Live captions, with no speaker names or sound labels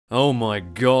Oh my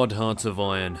god, Hearts of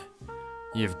Iron.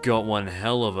 You've got one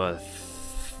hell of a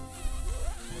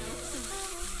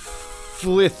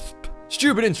flip.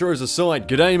 Stupid intros aside,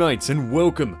 g'day mates and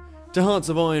welcome to Hearts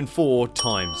of Iron 4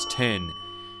 times 10.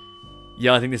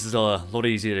 Yeah, I think this is a lot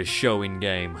easier to show in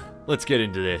game. Let's get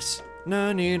into this.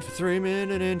 No need for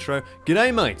 3-minute intro.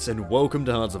 G'day mates and welcome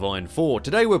to Hearts of Iron 4.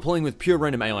 Today we're playing with pure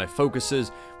random AI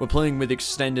focuses, we're playing with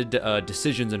extended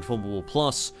decisions in Formable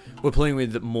Plus, we're playing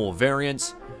with more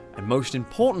variants, and most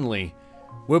importantly,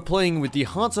 we're playing with the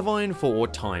Hearts of Iron 4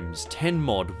 times 10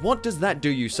 mod. What does that do,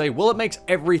 you say? Well, it makes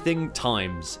everything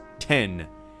times 10.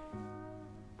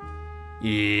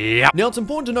 Yeah. Now, it's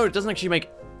important to note it doesn't actually make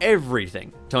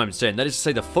everything times 10. That is to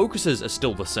say, the focuses are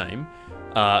still the same.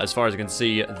 As far as I can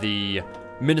see, the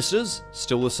ministers,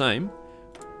 still the same.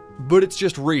 But it's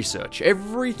just research.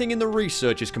 Everything in the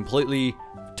research is completely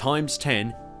times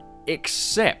 10,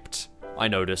 except, I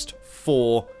noticed,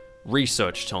 for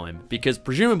research time. Because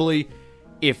presumably,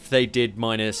 if they did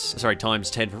times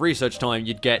 10 for research time,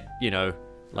 you'd get, you know,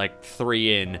 like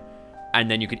 3 in, and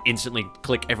then you could instantly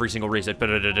click every single research,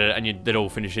 and they'd all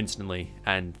finish instantly,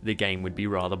 and the game would be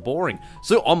rather boring.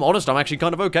 So, I'm honest, I'm actually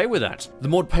kind of okay with that. The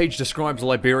mod page describes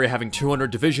Liberia having 200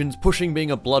 divisions, pushing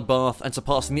being a bloodbath, and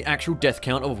surpassing the actual death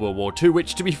count of World War II,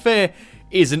 which, to be fair,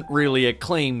 isn't really a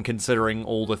claim considering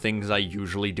all the things I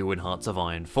usually do in Hearts of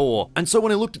Iron 4. And so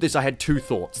when I looked at this, I had two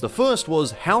thoughts. The first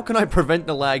was, how can I prevent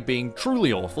the lag being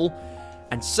truly awful?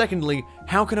 And secondly,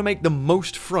 how can I make the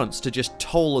most fronts to just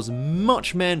toll as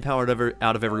much manpower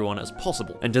out of everyone as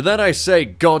possible? And to that I say,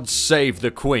 God save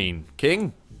the Queen.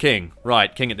 King? King.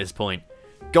 Right, King at this point.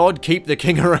 God keep the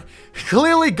King around.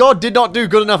 Clearly God did not do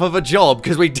good enough of a job,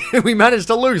 because we managed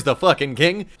to lose the fucking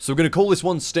King. So we're going to call this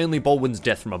one Stanley Baldwin's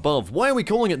Death from Above. Why are we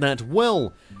calling it that?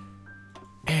 Well,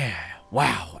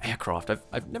 wow, aircraft.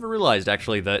 I've never realized,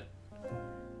 actually, that...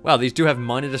 Wow, these do have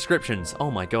minor descriptions. Oh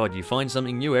my god, you find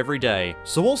something new every day.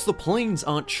 So whilst the planes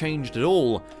aren't changed at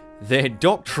all, their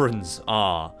doctrines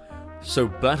are. So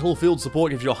battlefield support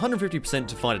gives you 150%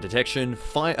 to fighter detection,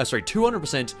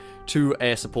 200% to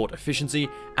air support efficiency,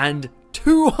 and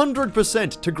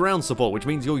 200% to ground support, which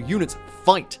means your units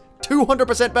fight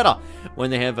 200% better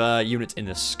when they have units in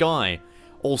the sky.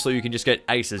 Also, you can just get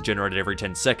aces generated every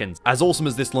 10 seconds. As awesome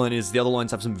as this line is, the other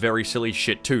lines have some very silly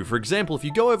shit too. For example, if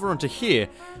you go over onto here,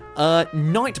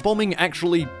 night bombing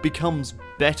actually becomes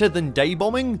better than day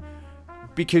bombing,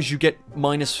 because you get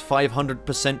minus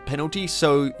 500% penalty,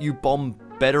 so you bomb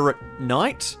better at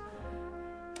night.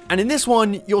 And in this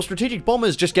one, your strategic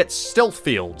bombers just get stealth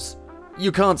fields.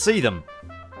 You can't see them.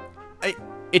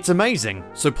 It's amazing.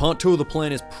 So part 2 of the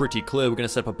plan is pretty clear. We're going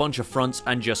to set up a bunch of fronts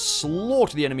and just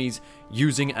slaughter the enemies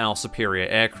using our superior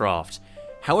aircraft.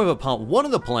 However, part 1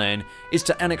 of the plan is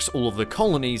to annex all of the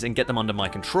colonies and get them under my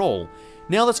control.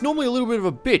 Now, that's normally a little bit of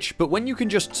a bitch, but when you can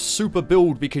just super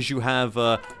build because you have,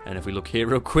 and if we look here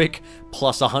real quick,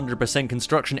 plus 100%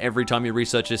 construction every time you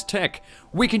research this tech,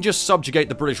 we can just subjugate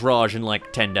the British Raj in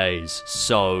like 10 days.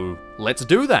 So, let's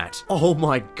do that. Oh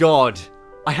my god.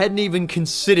 I hadn't even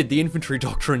considered the infantry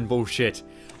doctrine bullshit.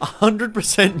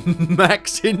 100%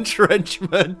 max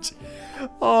entrenchment.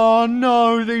 Oh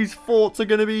no, these forts are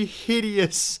gonna be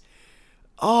hideous.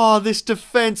 Oh, this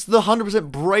defense, the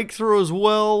 100% breakthrough as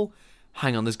well.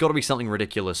 Hang on, there's gotta be something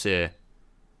ridiculous here.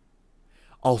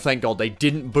 Oh, thank God, they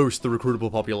didn't boost the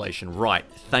recruitable population. Right,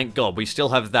 thank God, we still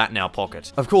have that in our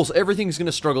pocket. Of course, everything's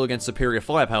gonna struggle against superior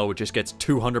firepower, which just gets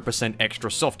 200% extra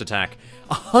soft attack.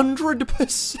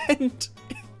 100%?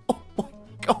 Oh my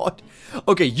god.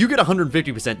 Okay, you get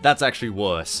 150%, that's actually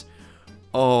worse.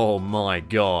 Oh my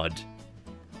god.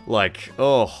 Like,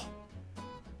 oh.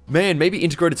 Man, maybe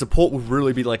integrated support would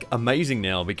really be, like, amazing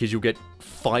now, because you'll get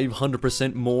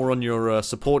 500% more on your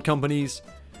support companies.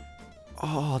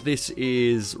 Oh, this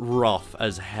is rough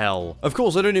as hell. Of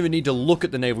course, I don't even need to look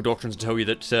at the naval doctrines to tell you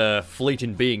that fleet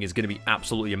in being is going to be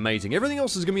absolutely amazing. Everything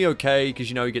else is going to be okay, because,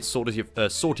 you know, you get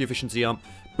sortie efficiency up,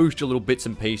 boost your little bits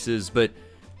and pieces, but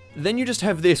then you just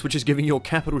have this, which is giving your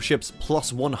capital ships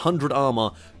plus 100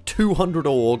 armor, 200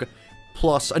 org,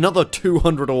 plus another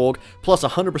 200 org, plus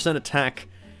 100% attack.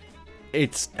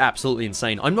 It's absolutely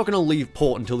insane. I'm not going to leave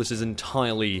port until this is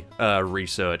entirely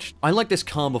researched. I like this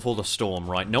calm before the storm,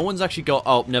 right? No one's actually got...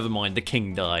 Oh, never mind. The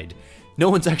king died. No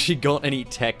one's actually got any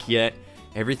tech yet.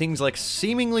 Everything's, like,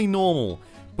 seemingly normal.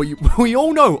 But we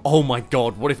all know... Oh my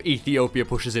god, what if Ethiopia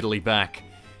pushes Italy back?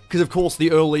 Because, of course,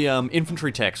 the early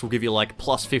infantry techs will give you, like,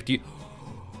 plus 50...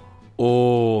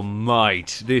 Oh,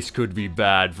 mate. This could be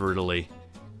bad for Italy.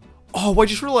 Oh, I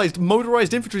just realized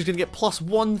motorized infantry is going to get plus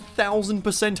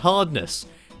 1000% hardness.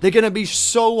 They're going to be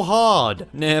so hard.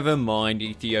 Never mind,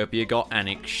 Ethiopia got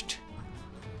annexed.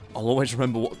 I'll always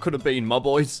remember what could have been, my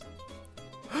boys.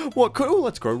 What could... Oh,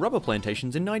 let's grow rubber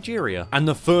plantations in Nigeria. And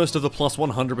the first of the plus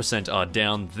 100% are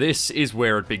down. This is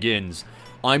where it begins.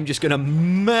 I'm just gonna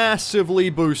massively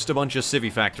boost a bunch of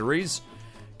civvy factories,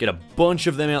 get a bunch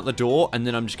of them out the door, and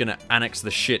then I'm just gonna annex the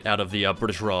shit out of the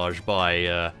British Raj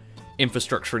by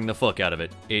infrastructuring the fuck out of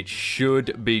it. It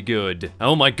should be good.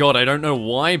 Oh my god, I don't know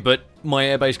why, but my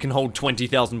airbase can hold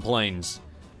 20,000 planes.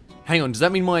 Hang on, does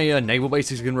that mean my naval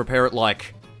bases can repair it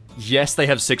like... Yes, they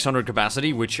have 600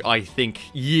 capacity, which I think,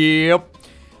 yep,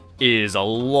 is a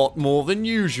lot more than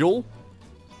usual.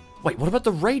 Wait, what about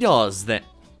the radars that...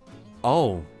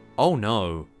 Oh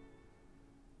no.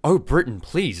 Oh, Britain,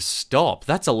 please stop.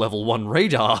 That's a level 1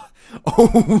 radar.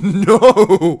 Oh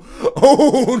no!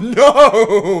 Oh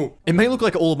no! It may look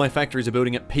like all of my factories are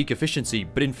building at peak efficiency,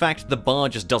 but in fact, the bar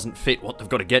just doesn't fit what they've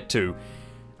got to get to.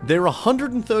 They're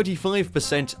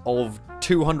 135% of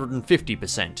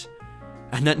 250%.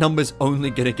 And that number's only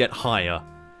gonna get higher.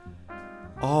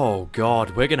 Oh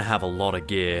god, we're gonna have a lot of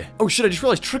gear. Oh shit, I just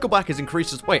realized trickleback has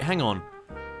increased its... Wait, hang on.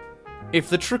 If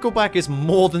the trickleback is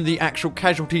more than the actual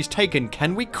casualties taken,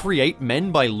 can we create men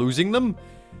by losing them?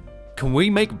 Can we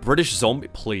make British zombie...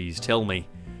 Please, tell me.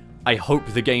 I hope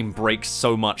the game breaks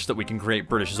so much that we can create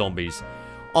British zombies.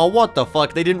 Oh, what the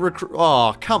fuck? They didn't recruit...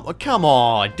 Oh, come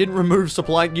on. Didn't remove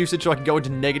supply usage so I can go into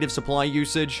negative supply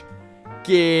usage?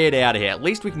 Get out of here. At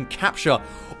least we can capture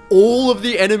all of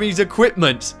the enemy's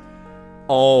equipment.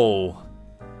 Oh.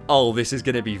 Oh, this is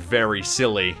gonna be very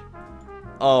silly.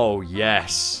 Oh,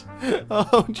 yes.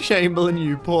 Oh, Chamberlain,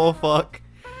 you poor fuck.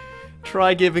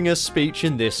 Try giving a speech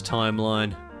in this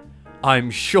timeline.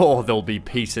 I'm sure there'll be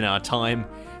peace in our time,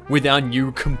 with our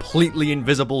new completely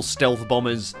invisible stealth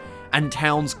bombers, and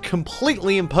towns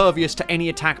completely impervious to any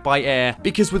attack by air,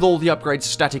 because with all the upgrades,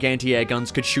 static anti-air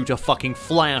guns could shoot a fucking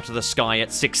fly out of the sky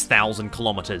at 6,000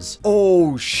 kilometers.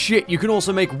 Oh shit, you can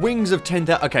also make wings of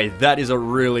 10,000. Okay, that is a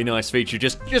really nice feature.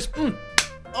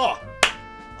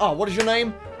 Oh, what is your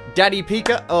name? Daddy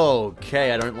Pika?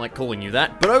 Okay, I don't like calling you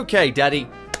that, but okay, Daddy.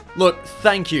 Look,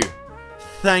 thank you.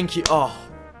 Thank you. Oh,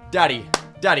 Daddy,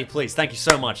 please, thank you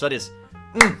so much. That is,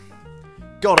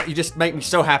 God, you just make me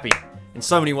so happy. In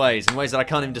so many ways, in ways that I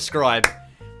can't even describe,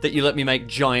 that you let me make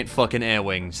giant fucking air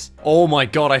wings. Oh my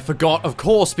god, I forgot, of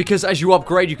course, because as you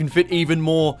upgrade, you can fit even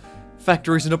more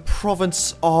factories in a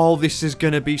province. Oh, this is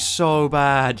gonna be so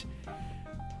bad.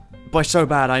 By so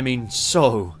bad, I mean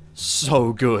so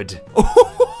good.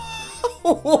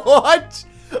 What?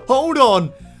 Hold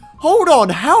on,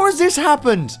 how has this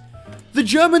happened? The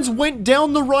Germans went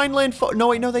down the Rhineland No,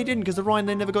 wait, no, they didn't, because the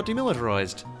Rhineland never got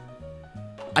demilitarized.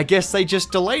 I guess they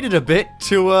just delayed it a bit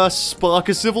to, spark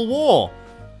a civil war.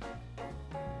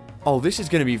 Oh, this is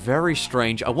gonna be very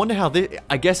strange. I wonder how this...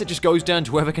 I guess it just goes down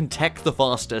to whoever can tech the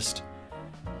fastest.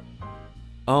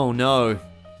 Oh, no.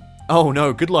 Oh,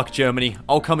 no. Good luck, Germany.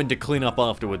 I'll come in to clean up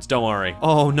afterwards, don't worry.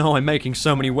 Oh, no, I'm making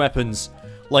so many weapons.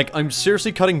 Like, I'm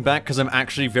seriously cutting back because I'm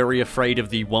actually very afraid of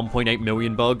the 1.8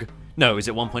 million bug. No, is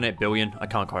it 1.8 billion? I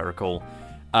can't quite recall.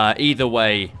 Either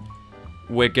way...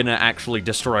 We're gonna actually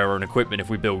destroy our own equipment if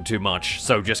we build too much,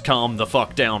 so just calm the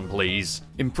fuck down, please.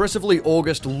 Impressively,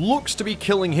 August looks to be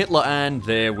killing Hitler, and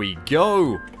there we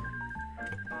go.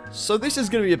 So this is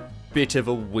gonna be a bit of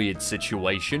a weird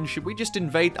situation. Should we just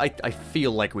invade? I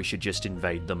feel like we should just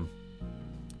invade them.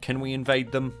 Can we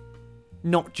invade them?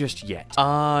 Not just yet.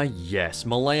 Yes,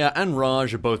 Malaya and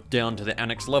Raj are both down to the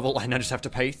annex level, and I just have to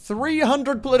pay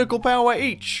 300 political power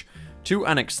each to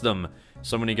annex them.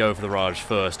 So I'm gonna go for the Raj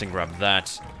first and grab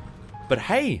that. But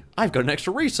hey, I've got an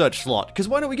extra research slot, because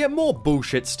why don't we get more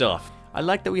bullshit stuff? I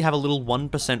like that we have a little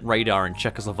 1% radar in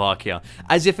Czechoslovakia,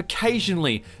 as if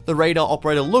occasionally the radar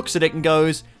operator looks at it and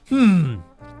goes, I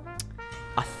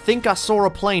think I saw a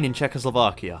plane in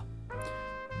Czechoslovakia.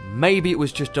 Maybe it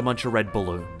was just a bunch of red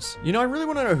balloons. You know, I really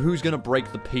want to know who's gonna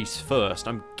break the peace first.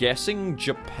 I'm guessing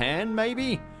Japan,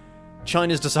 maybe?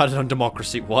 China's decided on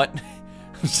democracy. What?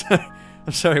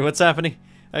 I'm sorry, what's happening?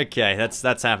 Okay,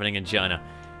 that's happening in China.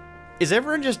 Is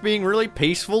everyone just being really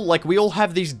peaceful? Like, we all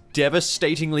have these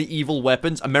devastatingly evil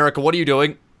weapons. America, what are you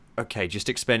doing? Okay, just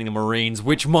expanding the Marines,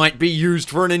 which might be used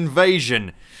for an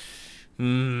invasion.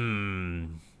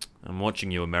 I'm watching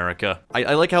you, America.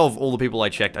 I like how of all the people I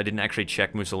checked, I didn't actually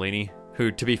check Mussolini,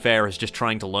 who, to be fair, is just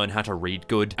trying to learn how to read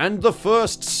good. And the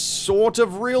first sort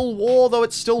of real war, though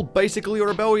it's still basically a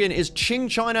rebellion, is Qing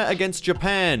China against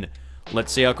Japan.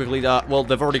 Let's see how quickly that... Well,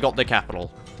 they've already got their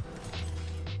capital.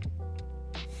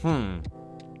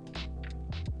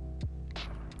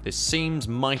 This seems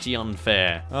mighty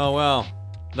unfair. Oh, well.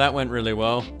 That went really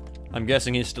well. I'm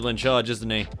guessing he's still in charge, isn't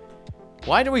he?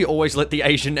 Why do we always let the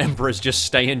Asian emperors just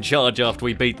stay in charge after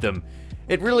we beat them?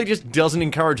 It really just doesn't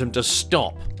encourage them to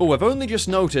stop. Oh, I've only just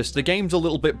noticed the game's a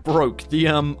little bit broke. The,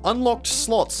 unlocked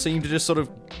slots seem to just sort of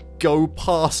go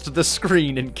past the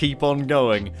screen and keep on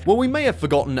going. Well, we may have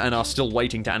forgotten and are still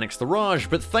waiting to annex the Raj,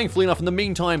 but thankfully enough in the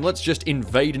meantime, let's just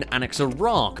invade and annex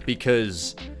Iraq,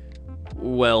 because,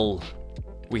 well,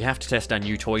 we have to test our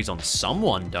new toys on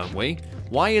someone, don't we?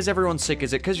 Why is everyone sick?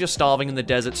 Is it because you're starving in the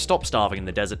desert? Stop starving in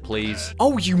the desert, please.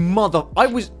 Oh, you mother...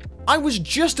 I was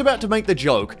just about to make the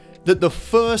joke that the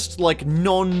first, like,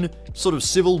 non-sort of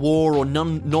civil war or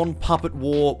non-puppet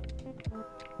war...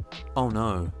 Oh,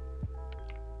 no.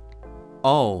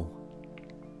 Oh.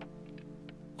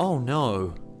 Oh,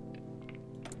 no.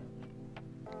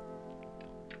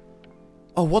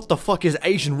 Oh, what the fuck is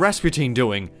Asian Rasputin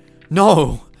doing?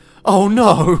 No! Oh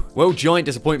no! Well, giant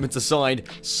disappointments aside,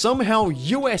 somehow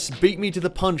US beat me to the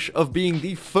punch of being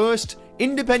the first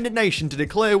independent nation to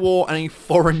declare war on a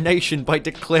foreign nation by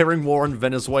declaring war on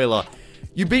Venezuela.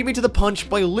 You beat me to the punch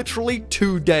by literally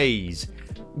 2 days.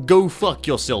 Go fuck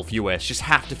yourself, US. Just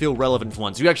have to feel relevant for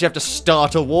once. You actually have to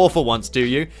start a war for once, do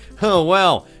you? Oh,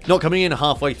 well. Not coming in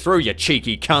halfway through, you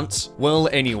cheeky cunts. Well,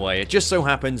 anyway, it just so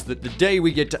happens that the day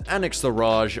we get to annex the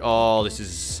Raj... Oh, this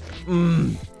is...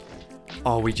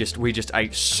 Oh, we just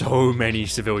ate so many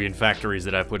civilian factories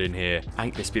that I put in here.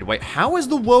 Ate this bit. Wait, how has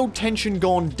the world tension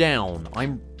gone down?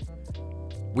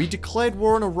 We declared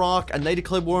war on Iraq, and they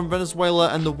declared war on Venezuela,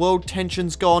 and the world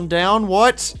tension's gone down?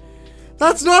 What?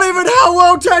 That's not even how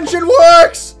world tension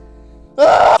works!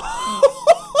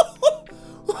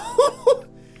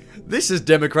 This is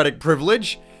democratic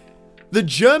privilege. The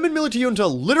German military junta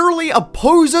literally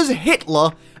opposes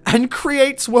Hitler and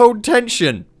creates world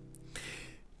tension.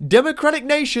 Democratic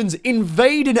nations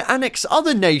invade and annex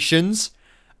other nations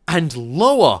and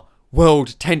lower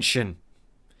world tension.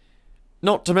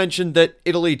 Not to mention that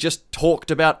Italy just talked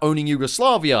about owning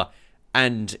Yugoslavia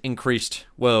and increased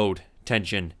world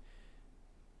tension.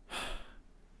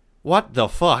 What the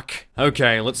fuck?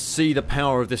 Okay, let's see the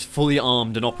power of this fully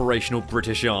armed and operational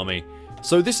British army.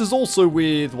 So this is also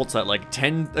with, what's that, like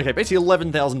 10, okay, basically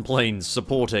 11,000 planes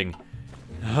supporting.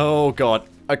 Oh god.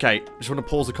 Okay, just want to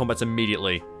pause the combats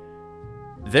immediately.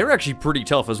 They're actually pretty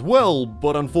tough as well,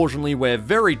 but unfortunately we're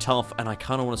very tough, and I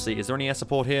kind of want to see, is there any air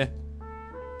support here?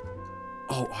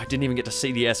 Oh, I didn't even get to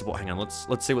see the air support. Hang on,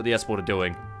 let's see what the air support are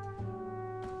doing.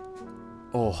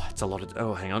 Oh, it's a lot of,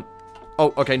 oh, hang on.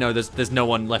 Oh, okay, no, there's no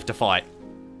one left to fight.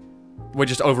 We're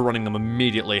just overrunning them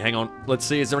immediately. Hang on, let's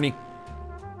see, is there any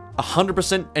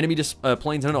 100% enemy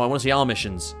planes? No, I want to see our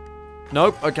missions.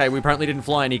 Nope, okay, we apparently didn't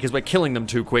fly any because we're killing them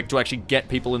too quick to actually get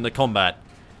people in the combat.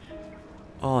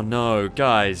 Oh no,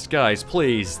 guys,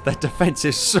 please. That defense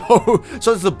is so...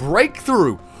 So it's the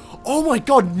breakthrough! Oh my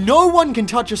god, no one can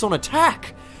touch us on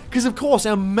attack! Because of course,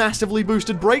 our massively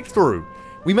boosted breakthrough.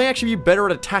 We may actually be better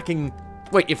at attacking...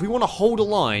 Wait, if we want to hold a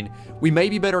line, we may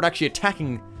be better at actually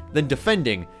attacking than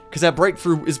defending, because our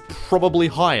breakthrough is probably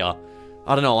higher.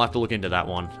 I don't know, I'll have to look into that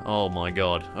one. Oh my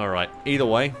god. Alright, either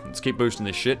way, let's keep boosting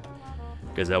this shit.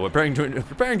 Because we're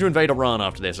preparing to invade Iran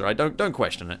after this, alright? Don't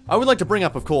question it. I would like to bring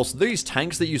up, of course, these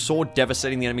tanks that you saw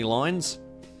devastating the enemy lines.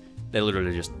 They're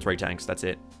literally just 3 tanks, that's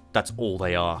it. That's all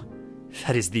they are.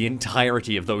 That is the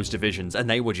entirety of those divisions, and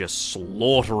they were just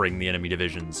slaughtering the enemy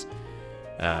divisions.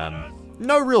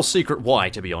 No real secret why,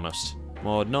 to be honest.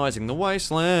 Modernizing the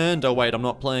wasteland. Oh wait, I'm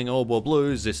not playing Old War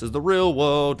Blues. This is the real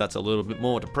world. That's a little bit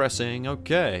more depressing.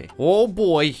 Okay. Oh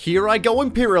boy, here I go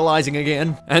imperializing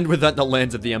again. And with that, the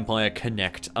lands of the Empire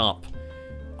connect up.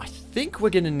 I think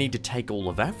we're gonna need to take all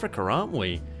of Africa, aren't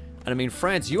we? And I mean,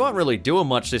 France, you aren't really doing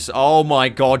much this... Oh my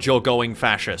god, you're going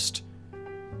fascist.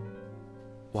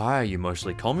 Why are you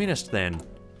mostly communist then?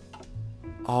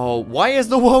 Oh, why is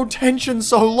the world tension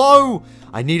so low?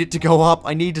 I need it to go up.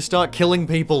 I need to start killing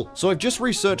people. So I've just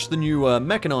researched the new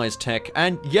mechanized tech,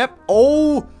 and yep,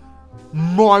 oh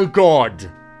my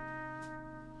god.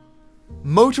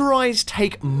 Motorized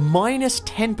take minus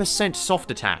 10% soft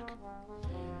attack.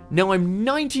 Now I'm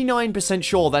 99%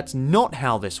 sure that's not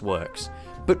how this works,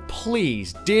 but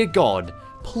please, dear god,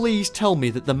 please tell me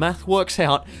that the math works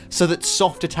out so that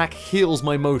soft attack heals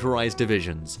my motorized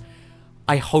divisions.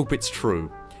 I hope it's true.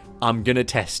 I'm gonna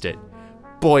test it.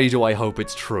 Boy, do I hope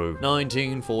it's true.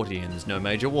 1940s, no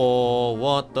major war.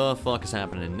 What the fuck is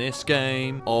happening in this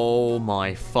game? Oh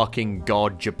my fucking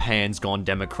god, Japan's gone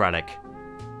democratic.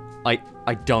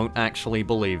 I don't actually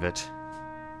believe it.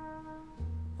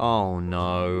 Oh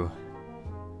no.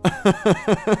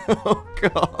 Oh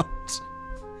god.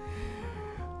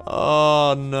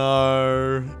 Oh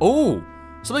no. Oh!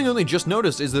 Something I only just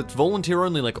noticed is that volunteer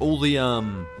only, like all the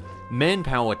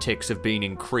manpower ticks have been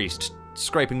increased.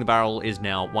 Scraping the barrel is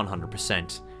now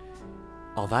 100%.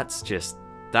 Oh,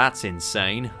 that's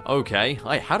insane. Okay.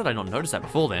 How did I not notice that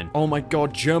before then? Oh my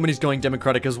god, Germany's going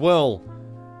democratic as well.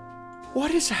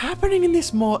 What is happening in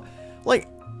this mod? Like,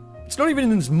 it's not even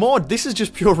in this mod. This is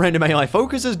just pure random AI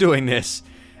focusers doing this.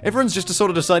 Everyone's just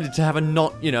sort of decided to have a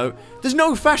not, you know... There's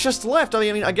no fascists left.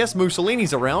 I mean, I guess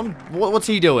Mussolini's around. What's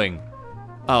he doing?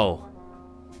 Oh.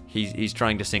 He's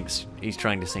trying to sink... He's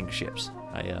trying to sink ships.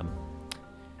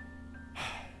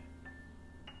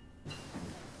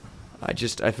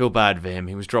 I feel bad for him.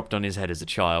 He was dropped on his head as a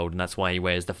child, and that's why he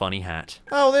wears the funny hat.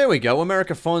 Oh, there we go.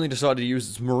 America finally decided to use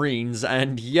its Marines,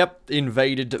 and yep,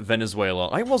 invaded Venezuela.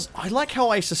 I like how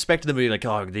I suspected them to be like,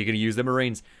 oh, they're gonna use the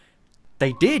Marines.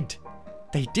 They did.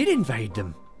 They did invade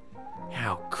them.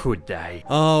 How could they?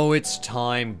 Oh, it's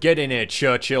time. Get in here,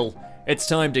 Churchill. It's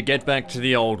time to get back to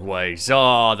the old ways.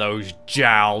 Ah, oh, those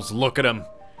jowls. Look at them.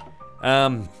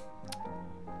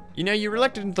 You know, you were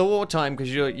elected into wartime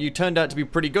because you turned out to be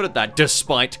pretty good at that,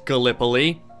 despite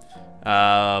Gallipoli.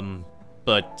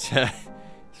 It's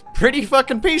pretty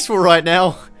fucking peaceful right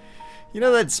now. You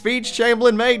know that speech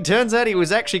Chamberlain made? Turns out he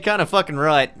was actually kind of fucking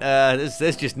right.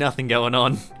 There's just nothing going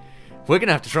on. We're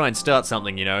gonna have to try and start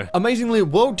something, you know. Amazingly,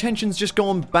 world tension's just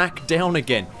gone back down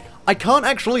again. I can't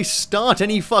actually start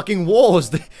any fucking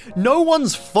wars. No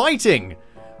one's fighting.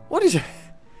 What is it?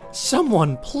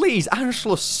 Someone, please,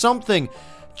 Anschluss, something.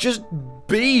 Just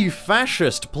be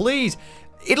fascist, please.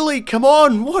 Italy, come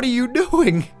on, what are you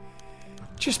doing?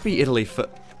 Just be Italy for...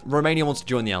 Romania wants to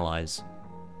join the Allies.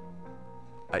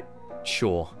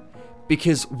 Sure.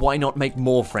 Because why not make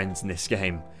more friends in this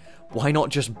game? Why not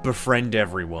just befriend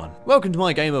everyone? Welcome to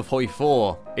my game of Hoi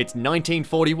 4. It's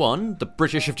 1941, the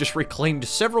British have just reclaimed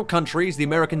several countries, the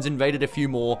Americans invaded a few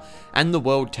more, and the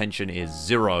world tension is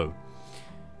 0.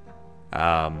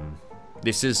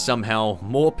 This is somehow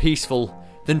more peaceful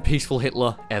than peaceful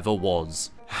Hitler ever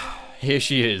was. Here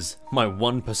she is, my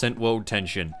 1% world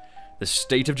tension. The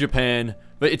state of Japan,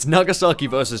 but it's Nagasaki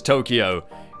versus Tokyo.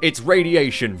 It's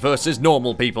radiation versus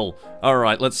normal people.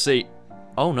 Alright, let's see.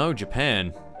 Oh no,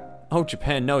 Japan. Oh,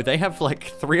 Japan, no, they have like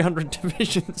 300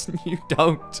 divisions and you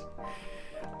don't.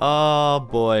 Oh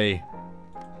boy.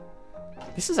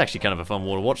 This is actually kind of a fun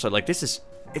war to watch, though. Like, it's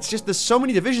just, there's so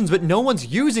many divisions, but no one's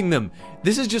using them.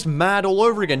 This is just mad all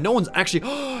over again. No one's actually,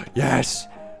 yes!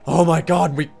 Oh my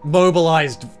god, we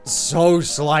mobilized so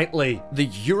slightly. The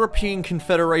European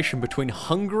Confederation between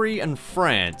Hungary and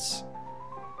France.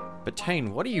 Bataine,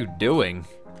 what are you doing?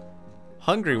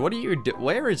 Hungary, what are you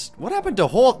what happened to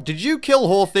Horthy? Did you kill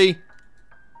Horthy?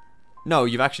 No,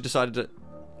 you've actually decided to,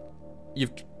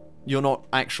 you're not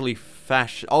actually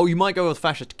oh, you might go with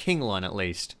fascist king line at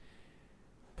least.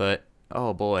 But,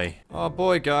 oh boy. Oh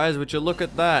boy, guys, would you look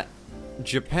at that?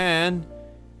 Japan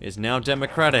is now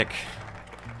democratic.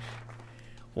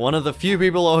 One of the few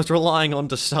people I was relying on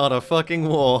to start a fucking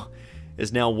war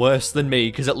is now worse than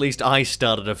me, because at least I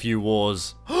started a few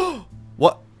wars.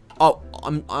 What? Oh,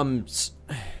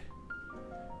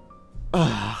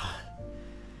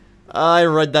 I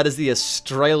read that as the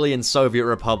Australian Soviet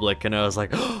Republic, and I was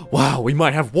like, wow, we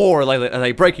might have war. Are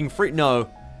they breaking free? No.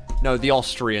 No, the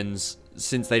Austrians,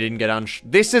 since they didn't get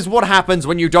This is what happens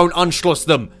when you don't Anschluss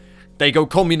them. They go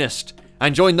communist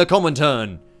and join the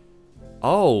Comintern.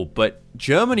 Oh, but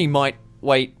Germany might...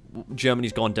 Wait,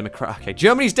 Germany's gone democratic. Okay,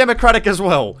 Germany's democratic as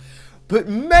well. But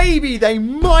maybe they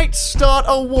might start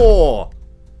a war.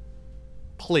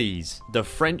 Please. The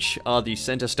French are the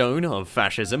center stone of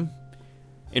fascism.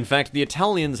 In fact, the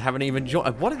Italians haven't even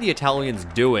joined. What are the Italians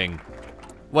doing?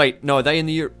 Wait, no, are they in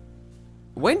the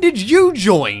When did you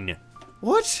join?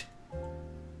 What?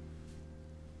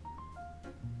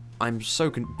 I'm so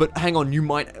but hang on, you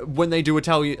might, when they do it's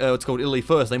called Italy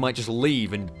first, they might just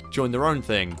leave and join their own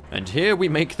thing. And here we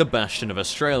make the bastion of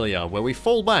Australia, where we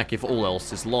fall back if all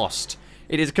else is lost.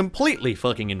 It is completely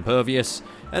fucking impervious,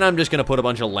 and I'm just gonna put a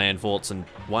bunch of land forts, and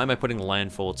why am I putting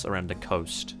land forts around the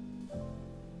coast?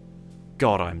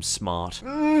 God, I'm smart.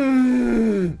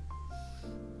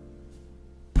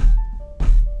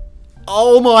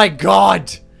 Oh my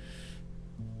god!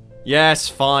 Yes,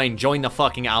 fine, join the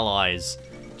fucking Allies.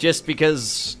 Just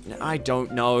because, I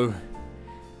don't know.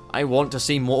 I want to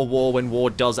see more war when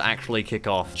war does actually kick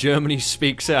off. Germany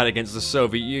speaks out against the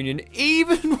Soviet Union,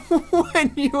 even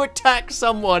when you attack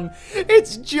someone.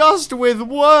 It's just with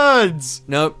words.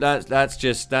 Nope, that's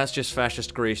just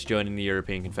fascist Greece joining the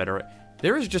European Confederation.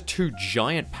 There is just two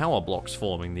giant power blocks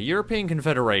forming, the European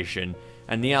Confederation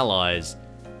and the Allies.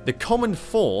 The Common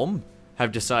Form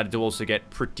have decided to also get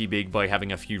pretty big by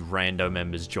having a few rando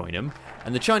members join them,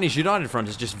 and the Chinese United Front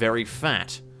is just very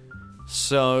fat.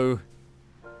 So,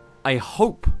 I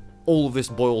hope all of this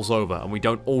boils over and we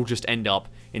don't all just end up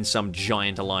in some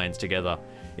giant alliance together.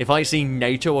 If I see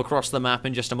NATO across the map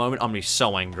in just a moment, I'm gonna be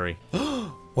so angry.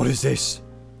 What is this?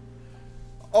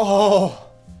 Oh!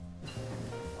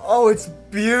 Oh, it's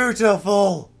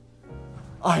beautiful!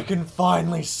 I can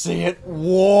finally see it.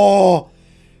 Whoa!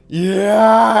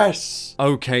 Yes!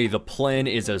 Okay, the plan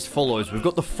is as follows. We've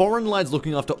got the foreign lads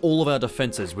looking after all of our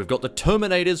defenses. We've got the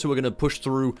Terminators who are going to push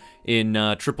through in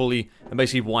Tripoli and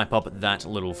basically wipe up that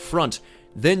little front.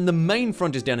 Then the main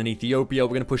front is down in Ethiopia. We're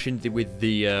going to push in with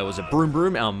the, was it Broom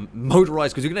Broom?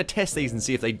 Motorized, because we're going to test these and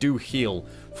see if they do heal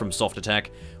from soft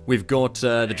attack. We've got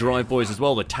the Drive Boys as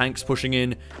well, the tanks pushing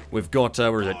in. We've got,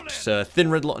 where is it? Thin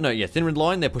Red Line. No, yeah, Thin Red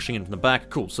Line. They're pushing in from the back.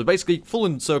 Cool. So basically, full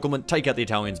encirclement, take out the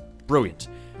Italians. Brilliant.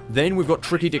 Then we've got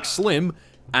Tricky Dick Slim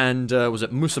and, was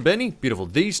it Musabeni? Beautiful.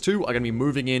 These two are going to be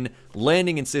moving in,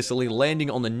 landing in Sicily, landing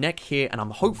on the neck here, and I'm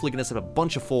hopefully going to set up a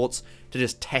bunch of forts to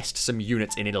just test some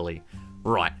units in Italy.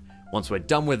 Right. Once we're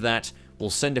done with that, we'll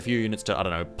send a few units to, I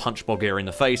don't know, punch Bulgaria in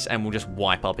the face, and we'll just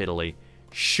wipe up Italy.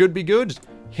 Should be good.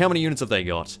 How many units have they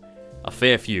got? A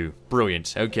fair few.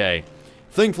 Brilliant. Okay.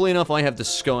 Thankfully enough, I have the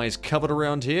skies covered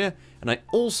around here, and I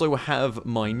also have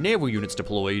my naval units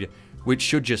deployed, which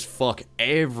should just fuck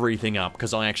everything up,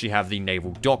 because I actually have the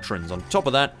naval doctrines. On top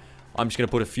of that, I'm just going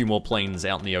to put a few more planes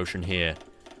out in the ocean here.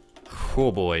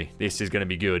 Oh boy, this is going to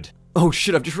be good. Oh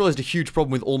shit, I've just realized a huge problem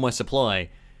with all my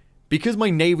supply. Because my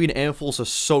Navy and Air Force are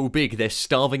so big, they're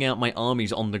starving out my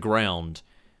armies on the ground.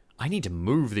 I need to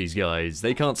move these guys.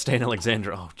 They can't stay in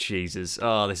Alexandria. Oh, Jesus.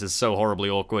 Oh, this is so horribly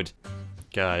awkward.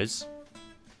 Guys.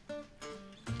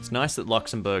 It's nice that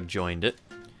Luxembourg joined it.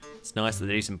 It's nice that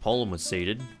Eastern Poland was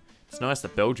ceded. It's nice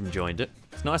that Belgium joined it.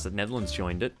 It's nice that Netherlands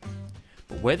joined it.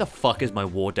 But where the fuck is my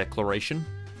war declaration?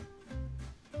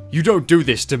 You don't do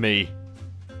this to me.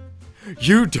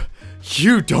 You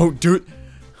don't do...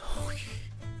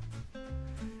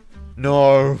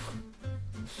 No.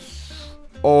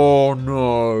 Oh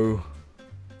no.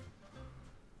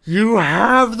 You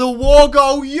have the war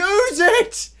goal. Use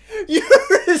it.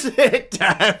 Use it.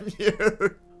 Damn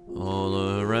you.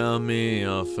 All around me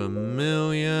are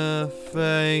familiar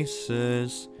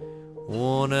faces.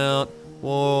 Worn out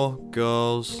war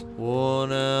goals.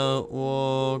 Worn out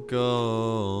war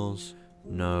goals.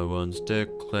 No one's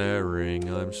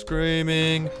declaring. I'm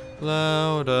screaming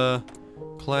louder.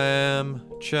 Clam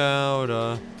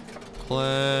chowder.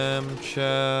 Clam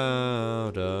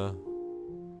chowder.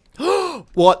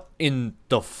 What in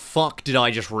the fuck did I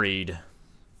just read?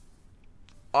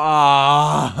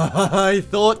 Ah, I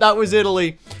thought that was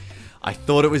Italy. I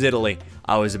thought it was Italy.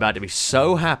 I was about to be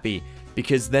so happy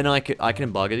because then I can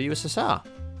embargo the USSR.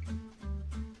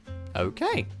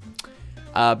 Okay.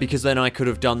 Because then I could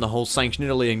have done the whole sanction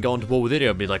Italy and gone to war with Italy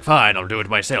and be like, fine, I'll do it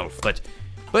myself.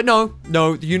 But no,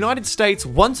 the United States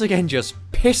once again just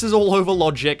pisses all over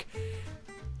logic.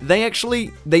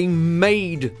 They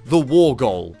made the war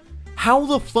goal. How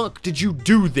the fuck did you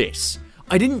do this?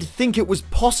 I didn't think it was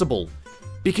possible.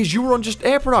 Because you were on just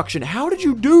air production. How did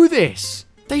you do this?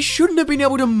 They shouldn't have been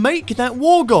able to make that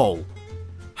war goal.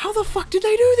 How the fuck did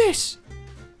they do this?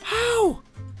 How?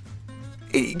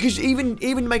 Because even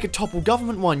to make a topple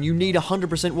government one, you need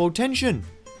 100% world tension.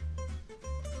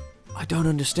 I don't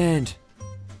understand.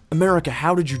 America,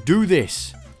 how did you do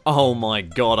this? Oh my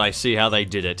god, I see how they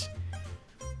did it.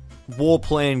 War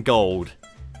plan gold.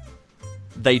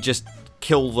 They just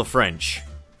kill the French.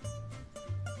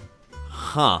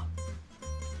 Huh.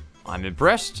 I'm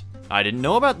impressed. I didn't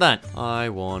know about that. I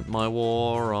want my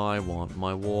war, I want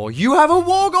my war. You have a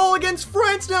war goal against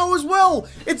France now as well!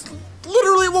 It's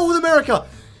literally a war with America!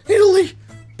 Italy,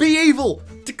 be evil!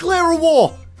 Declare a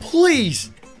war!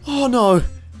 Please! Oh no,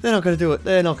 they're not gonna do it,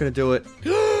 they're not gonna do it.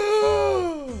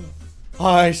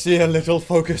 I see a little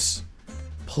focus.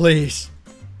 Please.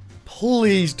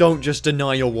 Please don't just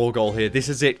deny your war goal here. This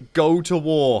is it. Go to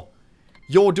war.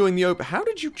 You're doing the open. How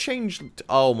did you change?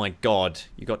 Oh my god.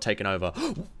 You got taken over.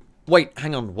 Wait,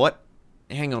 hang on. What?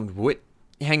 Hang on. What?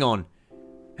 Hang on.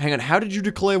 Hang on. How did you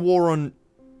declare war on...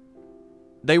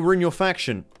 They were in your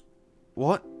faction.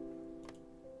 What?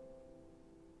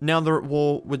 Now they're at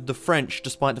war with the French,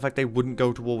 despite the fact they wouldn't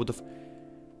go to war with the...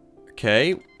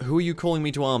 Okay. Who are you calling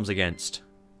me to arms against?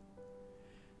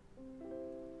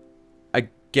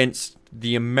 Against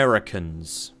the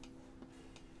Americans.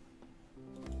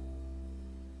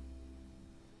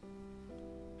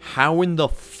 How in the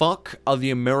fuck are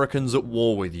the Americans at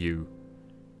war with you?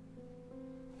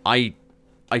 I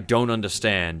don't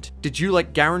understand. Did you,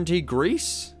 like, guarantee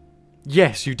Greece?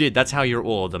 Yes, you did. That's how you're at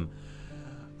war with them.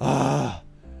 Ah,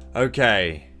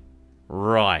 okay.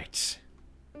 Right.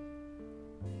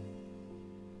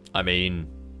 I mean,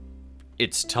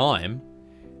 it's time.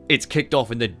 it's kicked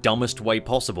off in the dumbest way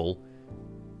possible.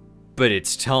 But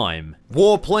it's time.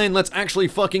 War plan, let's actually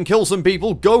fucking kill some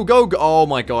people. Go, go, go. Oh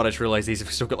my god, I just realized these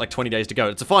have still got like 20 days to go.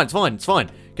 It's fine, it's fine, it's fine.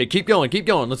 Okay, keep going, keep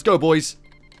going. Let's go, boys.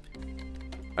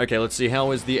 Okay, let's see.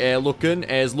 How is the air looking?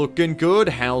 Air's looking good.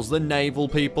 How's the naval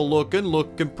people looking?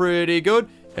 Looking pretty good.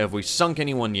 Have we sunk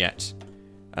anyone yet?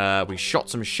 We shot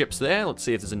some ships there. Let's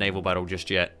see if there's a naval battle just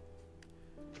yet.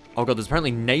 Oh god, there's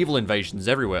apparently naval invasions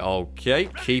everywhere. Okay,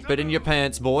 keep it in your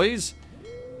pants, boys.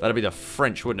 That'd be the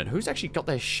French, wouldn't it? Who's actually got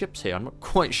their ships here? I'm not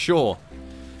quite sure.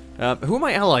 Who am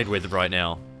I allied with right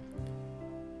now?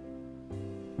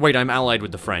 Wait, I'm allied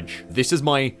with the French. This is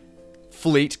my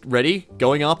fleet ready,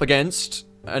 going up against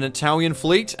an Italian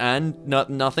fleet, and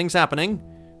nothing's happening.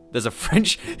 There's a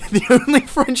French... the only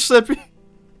French ship...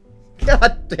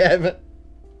 God damn it.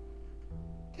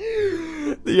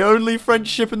 The only French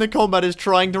ship in the combat is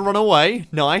trying to run away.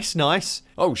 Nice, nice.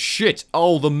 Oh, shit.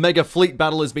 Oh, the mega fleet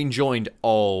battle has been joined.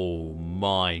 Oh,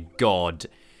 my God.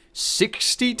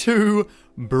 62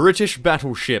 British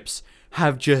battleships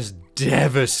have just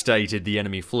devastated the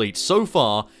enemy fleet. So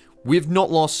far, we've not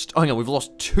lost... oh, no, we've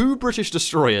lost 2 British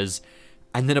destroyers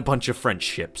and then a bunch of French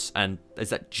ships. And is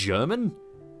that German?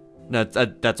 No,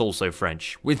 that's also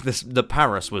French. With this, the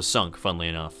Paris was sunk, funnily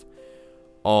enough.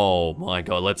 Oh, my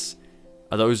God. Let's...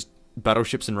 are those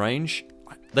battleships in range?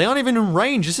 They aren't even in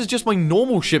range. This is just my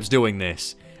normal ships doing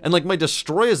this. And like my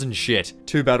destroyers and shit.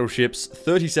 2 battleships,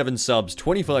 37 subs,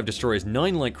 25 destroyers,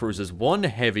 9 light cruisers, 1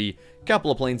 heavy,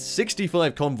 couple of planes,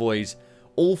 65 convoys,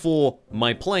 all for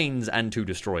my planes and 2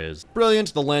 destroyers.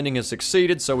 Brilliant, the landing has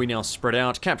succeeded, so we now spread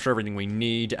out, capture everything we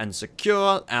need, and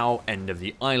secure our end of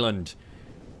the island.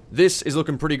 This is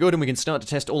looking pretty good, and we can start to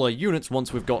test all our units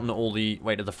once we've gotten all the...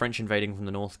 wait, are the French invading from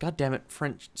the north? God damn it,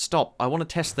 French, stop. I want to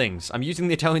test things. I'm using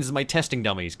the Italians as my testing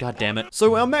dummies. God damn it.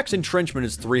 So our max entrenchment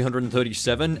is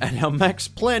 337, and our max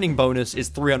planning bonus is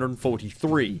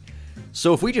 343.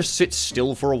 So if we just sit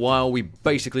still for a while, we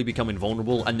basically become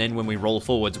invulnerable, and then when we roll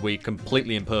forwards, we're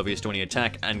completely impervious to any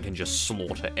attack and can just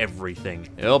slaughter everything.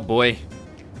 Oh boy.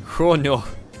 Oh no.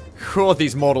 Oh,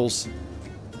 these models.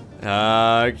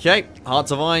 Okay,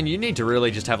 Hearts of Iron, you need to really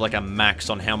just have like a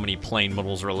max on how many plane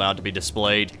models are allowed to be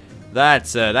displayed.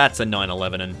 That's a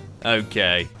 911 and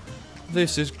okay.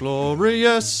 This is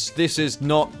glorious. This is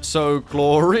not so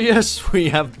glorious. We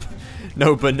have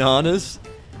no bananas.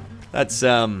 That's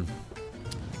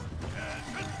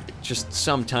just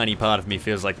some tiny part of me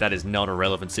feels like that is not a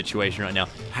relevant situation right now.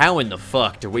 How in the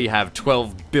fuck do we have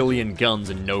 12 billion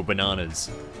guns and no bananas?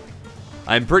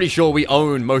 I'm pretty sure we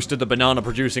own most of the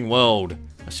banana-producing world.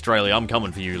 Australia, I'm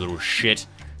coming for you, little shit.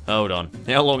 Hold on.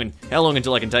 How long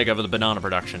until I can take over the banana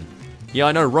production? Yeah,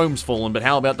 I know Rome's fallen, but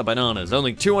how about the bananas?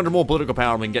 Only 200 more political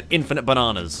power and we can get infinite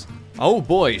bananas. Oh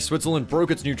boy, Switzerland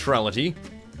broke its neutrality.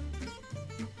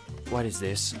 What is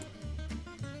this?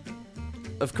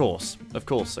 Of course,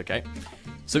 okay.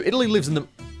 So Italy lives in the...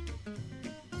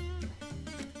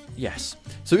 yes.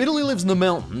 So Italy lives in the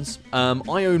mountains.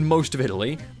 I own most of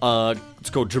Italy. It's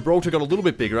called Gibraltar, got a little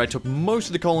bit bigger. I took most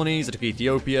of the colonies. I took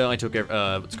Ethiopia. I took,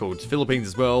 what's called Philippines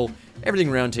as well. Everything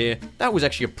around here. That was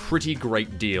actually a pretty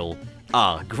great deal.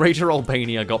 Greater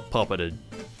Albania got puppeted.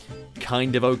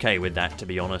 Kind of okay with that, to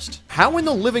be honest. How in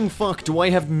the living fuck do I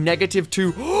have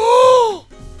 -2?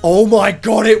 Oh my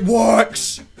god, it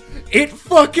works! It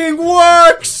fucking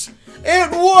works!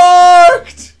 It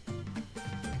worked!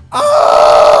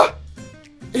 Ah!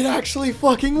 It actually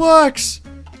fucking works!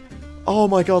 Oh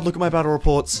my god, look at my battle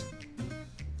reports.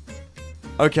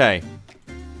 Okay.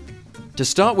 To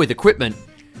start with, equipment.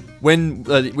 When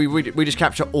we just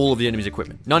capture all of the enemy's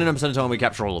equipment. 99% of the time we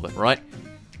capture all of it, right?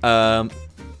 But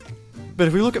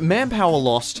if we look at manpower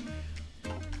lost...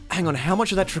 hang on, how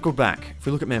much of that trickled back? If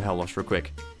we look at manpower lost real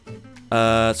quick.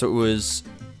 So it was...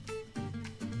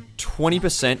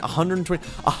 20%, 120...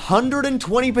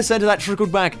 120% of that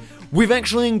trickled back! We've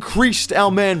actually increased our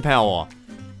manpower.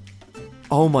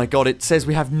 Oh my god, it says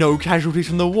we have no casualties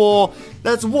from the war.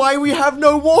 That's why we have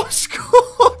no war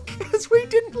score. Because we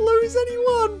didn't lose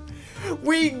anyone.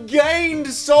 We gained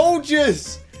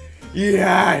soldiers.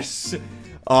 Yes.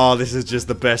 Oh, this is just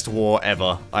the best war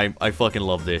ever. I fucking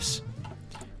love this.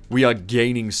 We are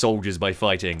gaining soldiers by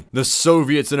fighting. The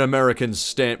Soviets and Americans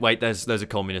stand... wait, there's a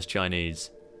communist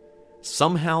Chinese.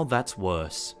 Somehow that's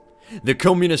worse. The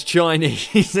communist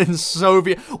Chinese and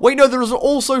Soviet... wait, no, there's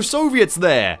also Soviets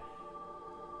there!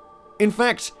 In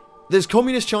fact, there's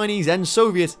communist Chinese and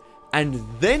Soviets, and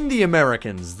then the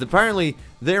Americans. Apparently,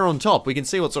 they're on top. We can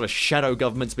see what sort of shadow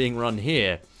government's being run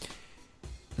here.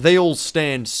 They all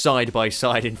stand side by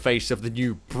side in face of the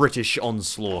new British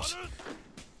onslaught.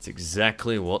 It's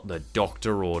exactly what the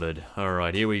doctor ordered.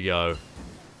 Alright, here we go.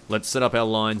 Let's set up our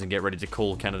lines and get ready to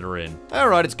call Canada in.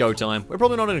 Alright, it's go time. We're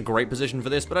probably not in a great position for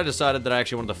this, but I decided that I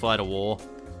actually wanted to fight a war.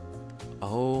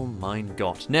 Oh my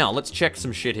god. Now, let's check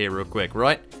some shit here real quick,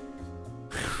 right?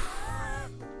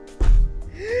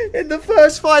 In the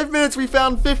first 5 minutes, we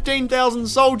found 15,000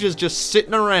 soldiers just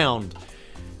sitting around.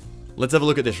 Let's have a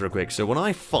look at this real quick. So when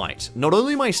I fight, not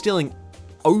only am I stealing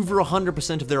over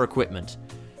 100% of their equipment,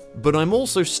 but I'm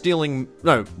also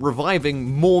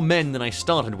reviving more men than I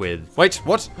started with. Wait,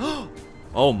 what?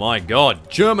 Oh my god.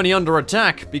 Germany under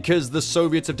attack because the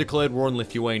Soviets have declared war on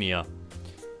Lithuania.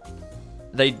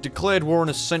 They declared war on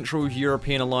a Central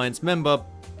European Alliance member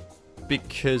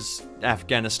because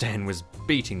Afghanistan was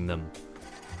beating them.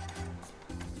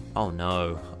 Oh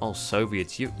no. Oh,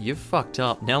 Soviets, you fucked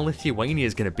up. Now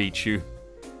Lithuania's gonna beat you.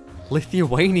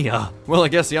 Lithuania. Well, I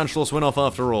guess the Anschluss went off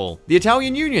after all. The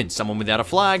Italian Union, someone without a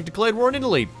flag, declared war on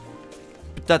Italy.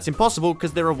 But that's impossible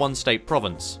because they're a one-state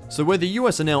province. So where the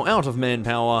US are now out of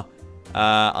manpower,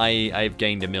 I've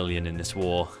gained 1 million in this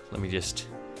war. Let me just...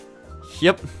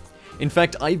 Yep. In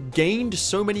fact, I've gained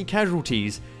so many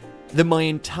casualties that my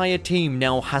entire team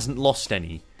now hasn't lost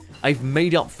any. I've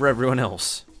made up for everyone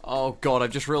else. Oh god,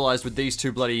 I've just realized with these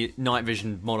two bloody night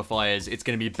vision modifiers, it's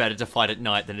going to be better to fight at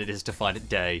night than it is to fight at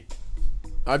day.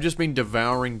 I've just been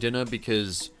devouring dinner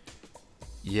because,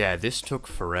 yeah, this took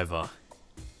forever.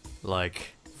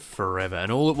 Like, forever.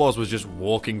 And all it was just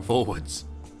walking forwards.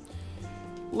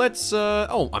 Let's,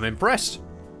 oh, I'm impressed.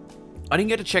 I didn't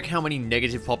get to check how many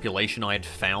negative population I had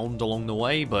found along the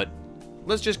way, but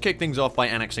let's just kick things off by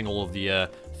annexing all of the,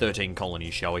 13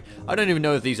 colonies, shall we? I don't even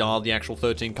know if these are the actual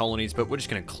 13 colonies, but we're just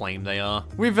gonna claim they are.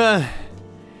 We've,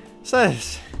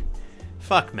 says,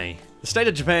 fuck me. The state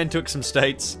of Japan took some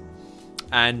states,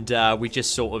 and, we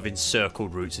just sort of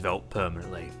encircled Roosevelt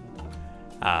permanently.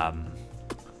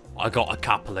 I got a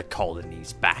couple of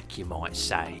colonies back, you might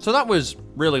say. So that was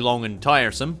really long and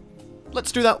tiresome.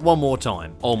 Let's do that one more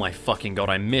time. Oh my fucking god,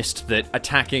 I missed that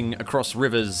attacking across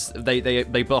rivers, they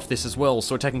buff this as well,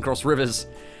 so attacking across rivers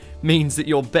means that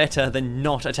you're better than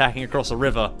not attacking across a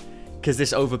river, because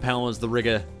this overpowers the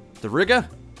rigor. The rigor?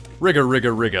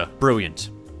 Rigor.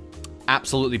 Brilliant.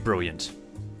 Absolutely brilliant.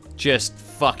 Just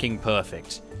fucking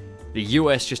perfect. The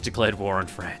US just declared war on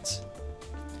France.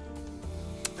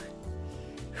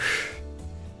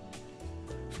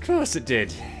 Of course it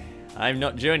did. I'm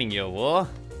not joining your war.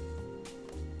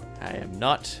 I am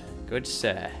not, good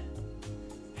sir.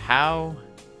 How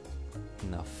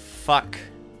in the fuck?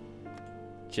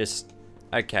 Just,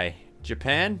 okay,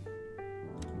 Japan,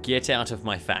 get out of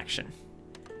my faction.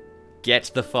 Get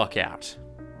the fuck out.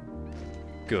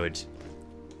 Good.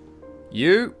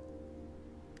 You've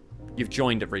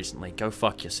joined it recently. Go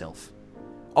fuck yourself.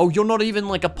 Oh, you're not even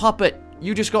like a puppet.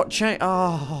 You just got changed.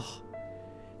 Oh.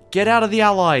 Get out of the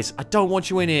allies. I don't want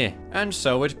you in here. And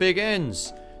so it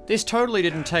begins. This totally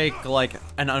didn't take, like,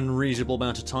 an unreasonable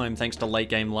amount of time thanks to late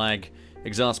game lag,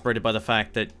 exasperated by the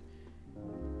fact that,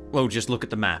 well, just look at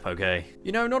the map, okay?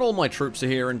 You know, not all my troops are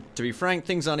here, and to be frank,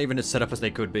 things aren't even as set up as they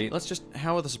could be. Let's just,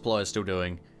 how are the suppliers still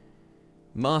doing?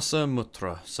 Masa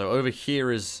Mutra. So over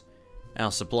here is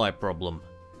our supply problem.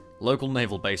 Local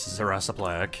naval bases are our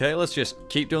supply. Okay, let's just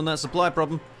keep doing that supply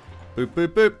problem. Boop, boop,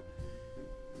 boop.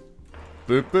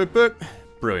 Boop, boop, boop.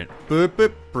 Brilliant. Boop,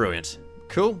 boop. Brilliant.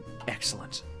 Cool.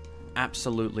 Excellent.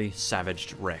 Absolutely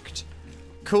savaged wrecked.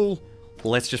 Cool.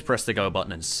 Let's just press the go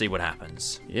button and see what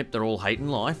happens. Yep, they're all hating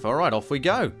life. Alright, off we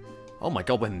go. Oh my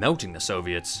god, we're melting the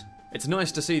Soviets. It's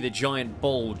nice to see the giant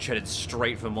bulge headed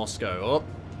straight for Moscow. Oh,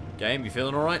 game, you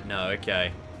feeling alright? No,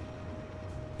 okay.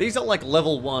 These are like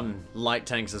level 1 light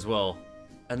tanks as well.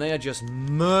 And they are just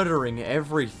murdering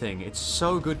everything. It's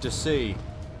so good to see.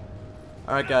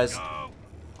 Alright guys.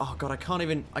 Oh god, I can't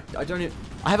even, I don't even,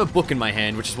 I have a book in my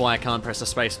hand, which is why I can't press the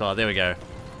spacebar. There we go.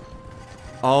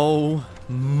 Oh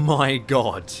my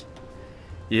god.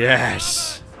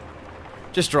 Yes.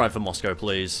 Just drive for Moscow,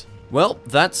 please. Well,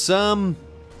 that's a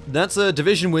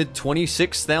division with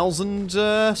 26,000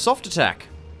 soft attack.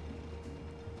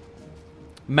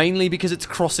 Mainly because it's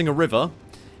crossing a river,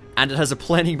 and it has a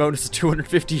planning bonus of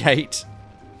 258.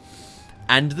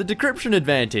 And the decryption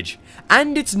advantage.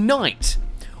 And it's night.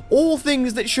 All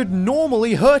things that should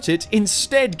normally hurt it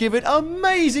instead give it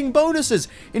amazing bonuses.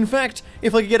 In fact,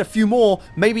 if I could get a few more,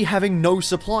 maybe having no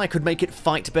supply could make it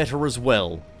fight better as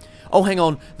well. Oh, hang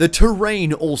on. The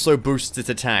terrain also boosts its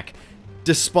attack,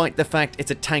 despite the fact it's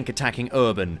a tank attacking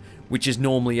urban, which is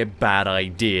normally a bad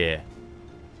idea.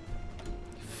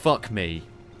 Fuck me.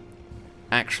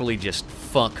 Actually, just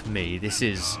fuck me. This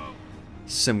is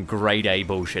some grade A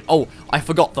bullshit. Oh, I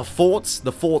forgot the forts.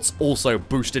 The forts also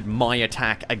boosted my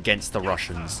attack against the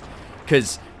Russians.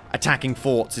 Because attacking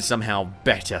forts is somehow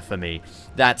better for me.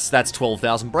 That's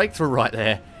 12,000 breakthrough right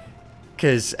there.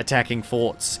 Because attacking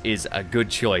forts is a good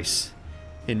choice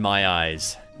in my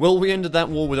eyes. Well, we ended that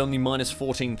war with only minus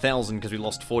 14,000 because we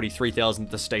lost 43,000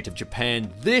 to the state of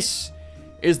Japan. This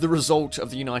is the result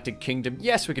of the United Kingdom.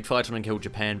 Yes, we could fight on and kill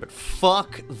Japan, but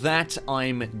fuck that,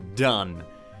 I'm done.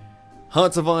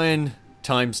 Hearts of Iron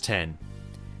times 10.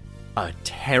 A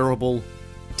terrible,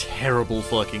 terrible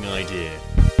fucking idea.